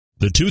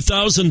The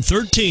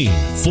 2013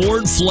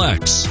 Ford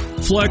Flex.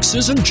 Flex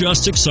isn't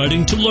just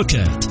exciting to look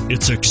at,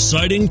 it's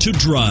exciting to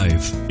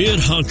drive.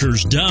 It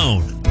hunkers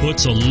down,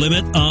 puts a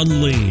limit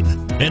on lean,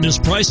 and is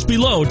priced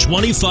below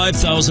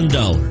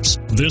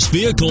 $25,000. This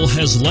vehicle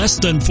has less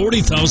than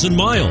 40,000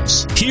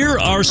 miles. Here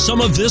are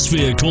some of this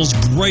vehicle's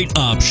great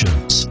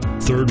options: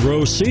 third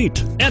row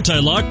seat,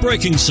 anti-lock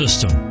braking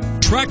system,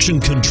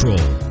 traction control,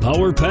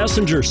 power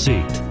passenger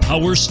seat,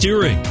 power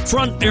steering,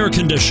 front air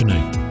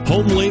conditioning,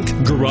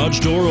 HomeLink garage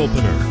door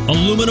opener,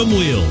 aluminum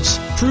wheels,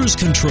 cruise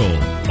control,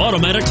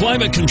 automatic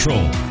climate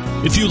control.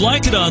 If you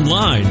like it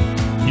online,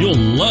 you'll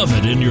love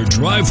it in your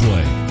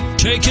driveway.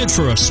 Take it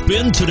for a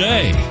spin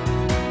today.